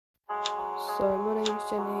So my name's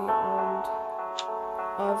Jenny and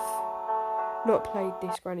I've not played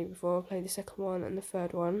this Granny before. I played the second one and the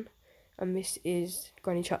third one, and this is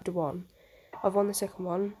Granny Chapter 1. I've won the second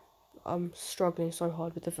one. I'm struggling so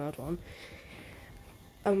hard with the third one.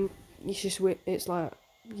 It's like,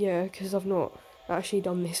 yeah, because I've not actually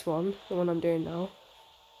done this one, the one I'm doing now.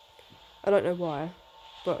 I don't know why,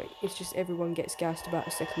 but it's just everyone gets gassed about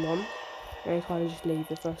the second one, and I kind of just leave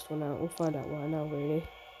the first one out. We'll find out why now, really.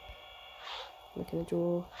 Look in the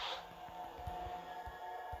drawer.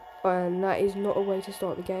 And that is not a way to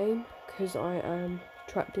start the game, because I am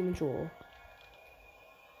trapped in the drawer.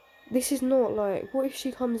 This is not like, what if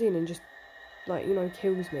she comes in and just, like, you know,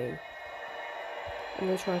 kills me? I'm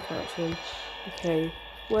going to try crouching. Okay,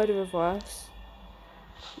 word of advice.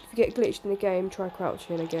 If you get glitched in the game, try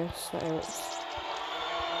crouching, I guess. That helps.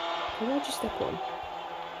 What did I just step on?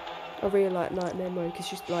 I really like Nightmare Mode, because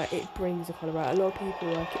just, like, it brings the colour out. A lot of people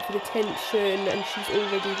like it for the tension, and she's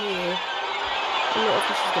already here. A lot of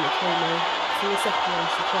this is going to kill me. So in the second one,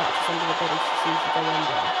 she crouches under the bed and she sees you go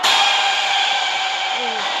under.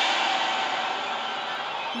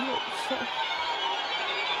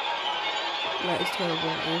 That is terrible,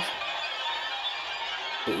 it is.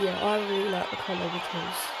 But yeah, I really like the colour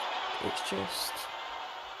because it's just,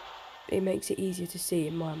 it makes it easier to see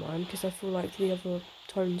in my mind, because I feel like the other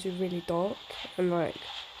tones are really dark, and like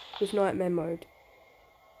with Nightmare Mode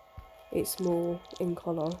it's more in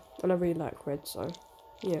colour, and I really like red, so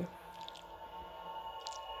yeah.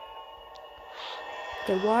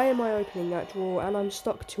 Okay, why am I opening that drawer and I'm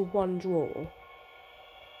stuck to one drawer?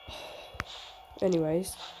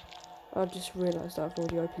 Anyways, I just realised that I've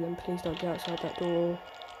already opened them. Please don't be outside that door.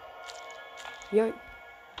 Yo!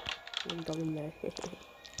 I'm going in there. I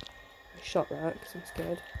shot that because I'm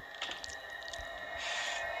scared.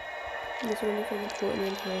 Is there anything important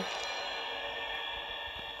in here?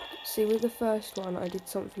 See, with the first one, I did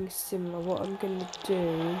something similar. What I'm going to do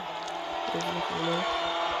is look in there.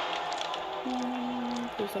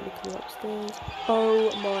 Please let me come upstairs. Oh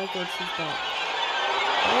my god, she's back.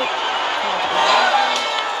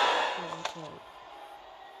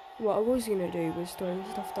 What I was going to do was throw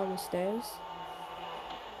stuff down the stairs.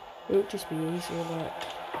 It would just be easier, like,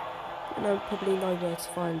 and I'll probably know where to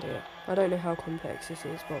find it. I don't know how complex this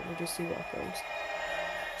is, but we'll just see what happens.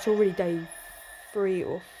 It's already day 3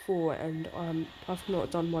 or 4 and I've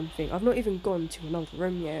not done one thing. I've not even gone to another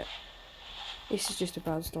room yet. This is just a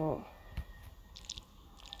bad start.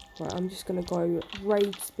 Right, I'm just gonna go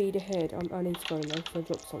raid speed ahead. I need to go in there because I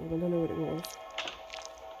dropped something. I don't know what it was.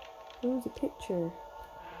 Where was the picture?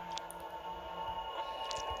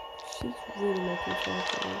 She's really making sure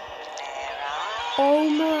of me. Oh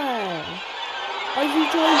my! Are you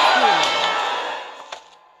joking?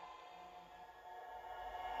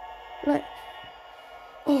 Like,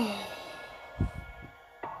 oh.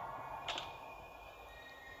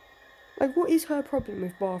 Like, what is her problem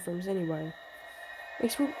with bathrooms anyway?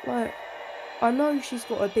 It's like, I know she's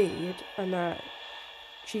got a beard and that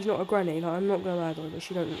she's not a granny. Like, I'm not gonna lie to her, but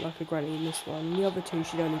she don't look like a granny in this one. In the other two,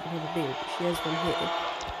 she don't even have a beard, but she has one here.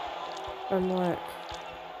 And like,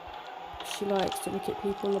 she likes to look at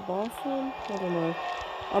people in the bathroom. I don't know.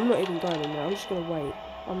 I'm not even going in there. I'm just gonna wait.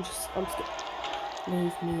 I'm scared.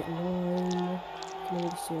 Leave me alone. I can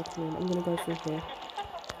already see her coming. I'm gonna go through here.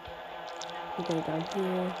 We'll go down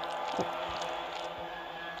here.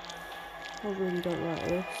 I really don't like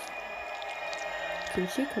this. Can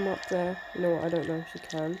she come up there? You know what, I don't know if she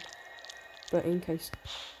can. But in case,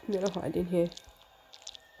 I'm gonna hide in here.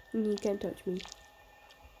 You can't touch me.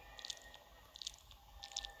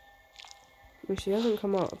 If she hasn't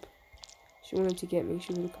come up, she wanted to get me,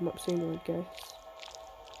 she would have come up sooner, I guess.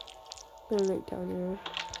 I'm gonna look down here.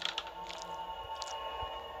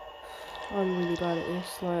 I'm really bad at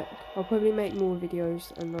this, like, I'll probably make more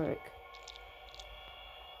videos and like,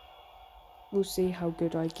 we'll see how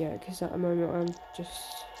good I get, because at the moment I'm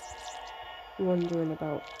just wondering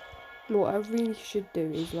about, what I really should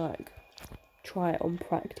do is like, try it on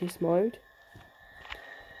practice mode,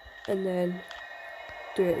 and then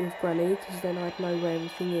do it with Granny, because then I'd know where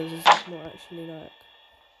everything is, it's not actually like,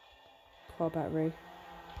 car battery.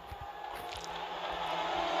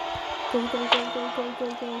 Go, go, go, go, go, go,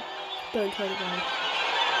 go. Don't turn around.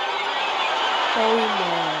 Oh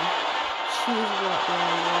my. She was right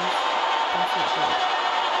behind us. That's not good.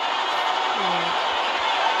 Alright.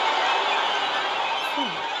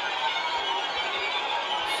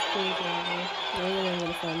 Screwdriver. The only way I'm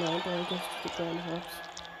gonna find out, but I guess to the ground house.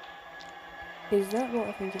 Is that what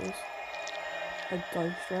I think it is? A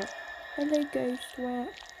ghost rat? Hello, ghost rat.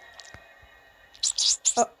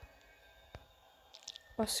 Oh.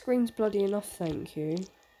 My screen's bloody enough, thank you.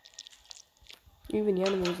 Even the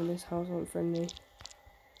animals in this house aren't friendly.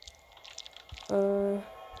 There's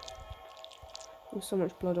so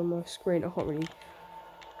much blood on my screen, I can't really...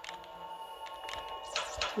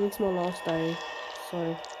 It's my last day,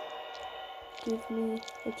 so... Give me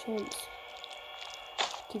a chance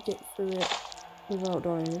to get through it without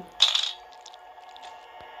dying.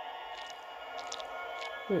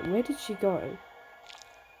 Wait, where did she go?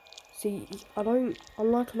 See, unlike a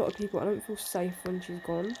lot of people, I don't feel safe when she's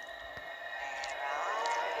gone.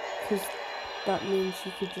 Because that means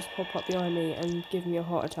she could just pop up behind me and give me a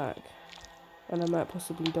heart attack. And I might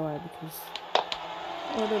possibly die because...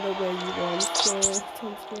 I don't know where you are, I'm scared,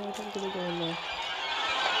 I'm gonna go in there.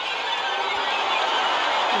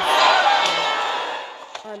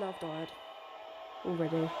 And I've died.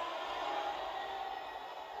 Already.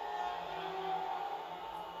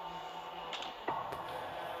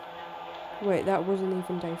 Wait, that wasn't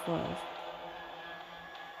even day 5.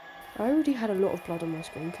 I already had a lot of blood on my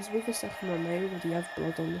screen, because with the second one they already have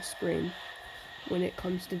blood on the screen. When it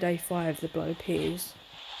comes to day 5, the blood appears.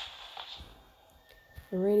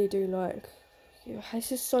 I really do like... It's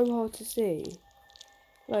just so hard to see.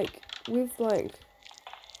 Like, with like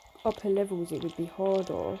upper levels it would be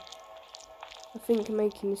harder. I think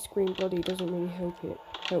making the screen bloody doesn't really help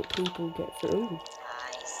people get through. Ooh.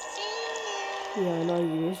 Yeah, I know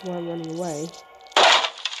you, that's why I'm running away.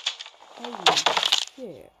 Holy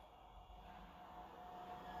shit.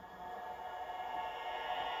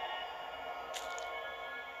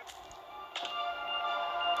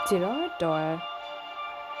 Did I die?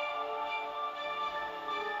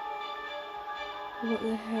 What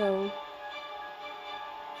the hell?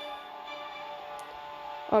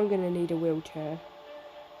 I'm gonna need a wheelchair.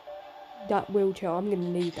 That wheelchair, I'm gonna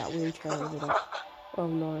need that wheelchair over there. Oh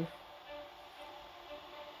no.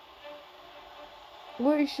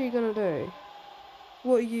 What is she gonna do?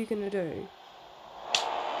 What are you gonna do?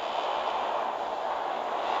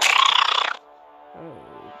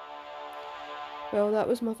 Oh. Well, that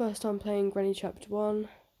was my first time playing Granny Chapter 1.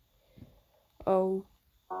 I'll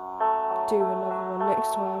do another one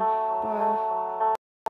next time. Bye.